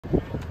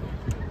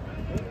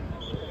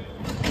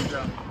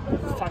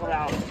Let's talk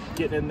about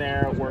getting in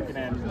there, working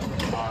in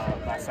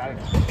last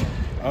Saturday.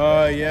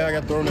 Yeah, I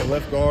got thrown at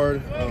left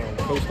guard.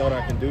 Coach thought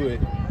I can do it,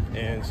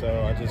 and so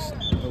I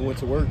went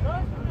to work.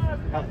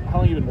 How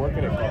long have you been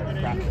working at guard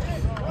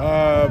practice?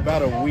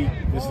 About a week.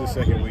 This is the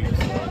second week. So,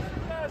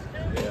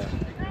 yeah.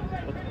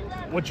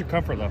 What's your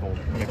comfort level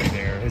maybe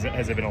there?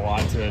 Has it been a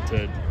lot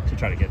to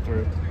try to get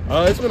through?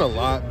 It's been a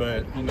lot,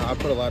 but I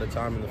put a lot of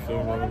time in the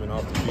film room and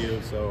off the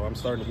field, so I'm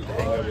starting to get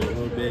the hang of it a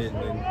little bit.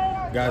 And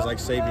then guys like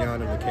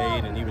Cayden and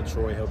Cayden and even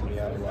Troy helped me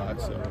out a lot.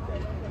 So.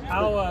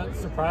 How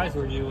surprised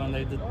were you when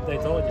they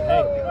told you,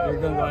 hey, you're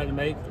going to go ahead and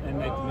make the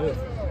move?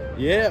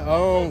 Yeah,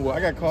 well, I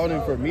got called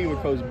in for a meeting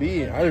with Coach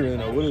B, and I didn't really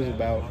know what it was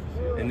about.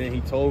 And then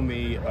he told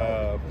me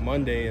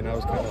Monday, and I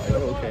was kind of like,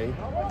 oh, okay.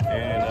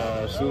 And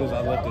as soon as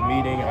I left the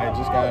meeting, I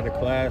just got out of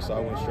class, so I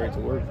went straight to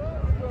work.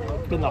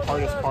 What's been the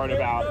hardest part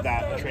about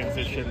that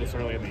transition this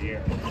early in the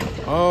year?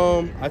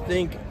 I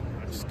think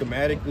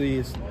schematically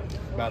it's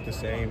about the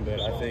same, but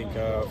I think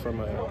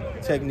from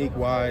a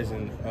technique-wise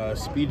and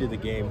speed of the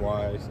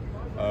game-wise,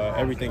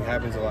 everything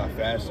happens a lot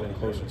faster and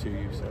closer to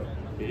you. So.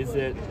 Is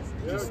it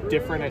just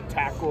different at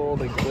tackle?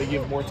 Like, will you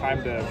have more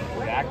time to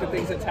react to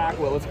things at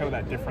tackle? What's kind of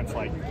that difference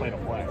like play to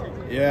play?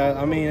 Yeah,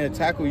 I mean, at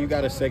tackle, you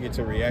got a second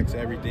to react to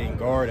everything.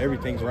 Guard,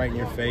 everything's right in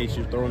your face.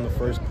 You're throwing the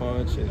first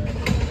punch and,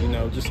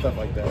 just stuff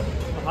like that.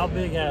 How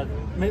big has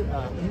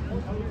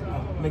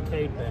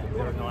McCade been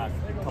there in the last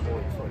couple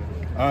weeks for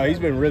you? He's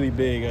been really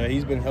big.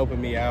 He's been helping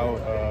me out,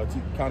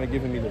 kind of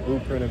giving me the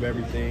blueprint of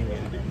everything.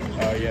 And,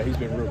 yeah, he's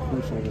been real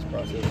crucial in this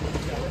process.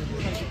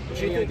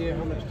 Any idea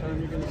how much time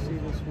you're going to see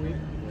this week?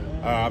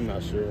 I'm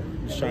not sure.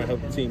 Just trying to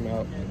help the team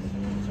out.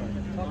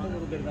 Talk a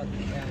little bit about the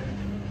talent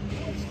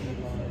this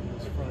line,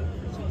 this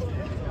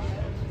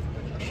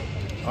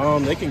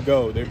front. They can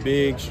go. They're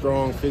big,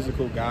 strong,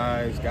 physical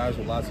guys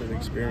with lots of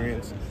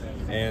experience.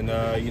 And,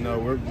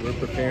 we're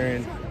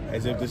preparing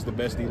as if this is the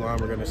best D-line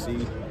we're going to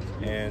see.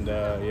 And,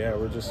 yeah,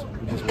 we're just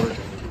working.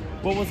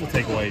 What was the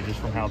takeaway just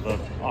from how the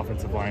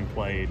offensive line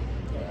played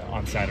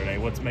on Saturday?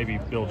 What's maybe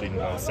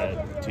building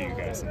said to you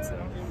guys since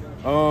then?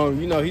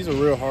 He's a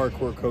real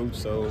hardcore coach,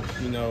 so,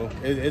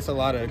 it's a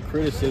lot of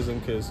criticism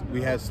because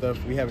we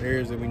have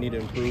areas that we need to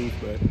improve,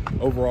 but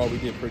overall we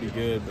did pretty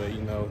good. But,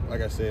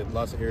 like I said,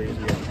 lots of areas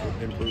we have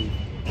to improve.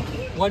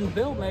 When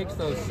Bill makes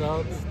those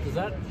subs, does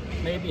that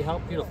maybe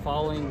help you the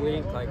following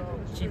week, like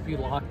keep you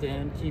locked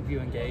in, keep you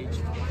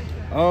engaged?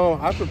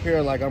 I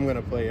prepare like I'm going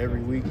to play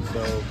every week,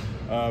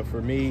 so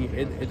for me,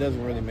 it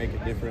doesn't really make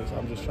a difference.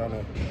 I'm just trying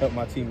to help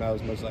my team out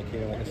as much as I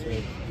can, like I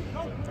said.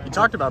 You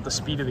talked about the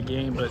speed of the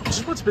game, but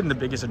just what's been the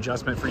biggest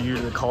adjustment for you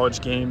to the college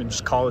game and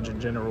just college in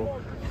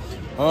general?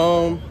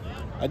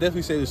 I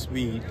definitely say the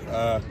speed.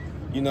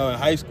 In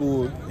high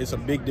school, it's a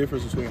big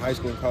difference between high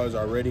school and college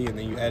already, and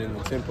then you add in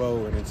the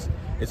tempo, and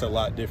it's a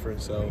lot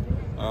different. So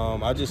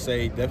I just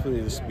say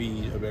definitely the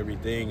speed of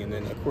everything, and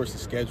then of course the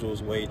schedule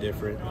is way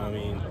different. I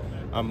mean,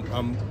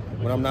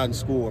 when I'm not in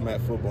school, I'm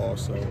at football,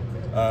 so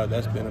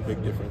that's been a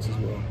big difference as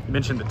well. You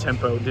mentioned the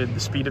tempo. Did the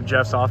speed of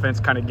Jeff's offense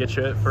kind of get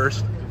you at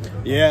first?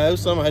 Yeah, it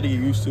was something I had to get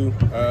used to.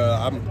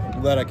 I'm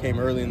glad I came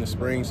early in the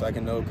spring so I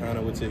can know kind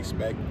of what to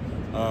expect,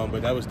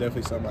 but that was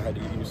definitely something I had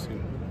to get used to.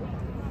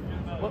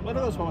 What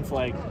are those moments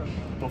like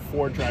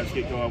before drives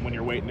get going when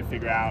you're waiting to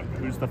figure out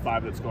who's the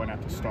five that's going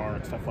out to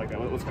start, stuff like that?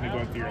 What's kind of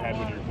going through your head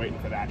when you're waiting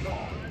for that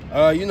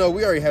call?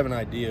 We already have an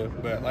idea,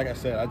 but like I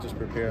said, I just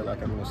prepare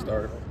like I'm going to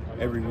start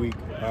every week.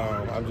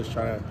 I just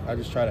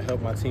try to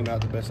help my team out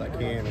the best I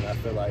can, and I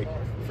feel like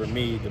for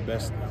me, the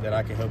best that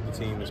I can help the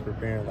team is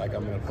preparing like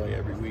I'm going to play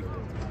every week.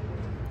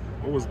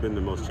 What has been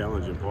the most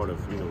challenging part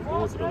of going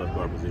to the left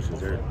guard positions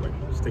there? Like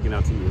sticking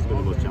out to you, what's been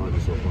the most challenging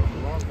so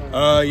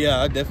far? Yeah,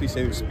 I'd definitely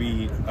say the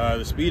speed.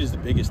 The speed is the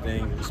biggest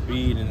thing. The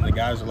speed, and the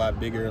guys are a lot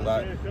bigger, a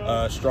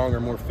lot stronger,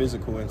 more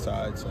physical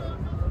inside. So.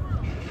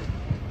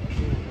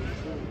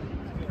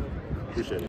 Appreciate it.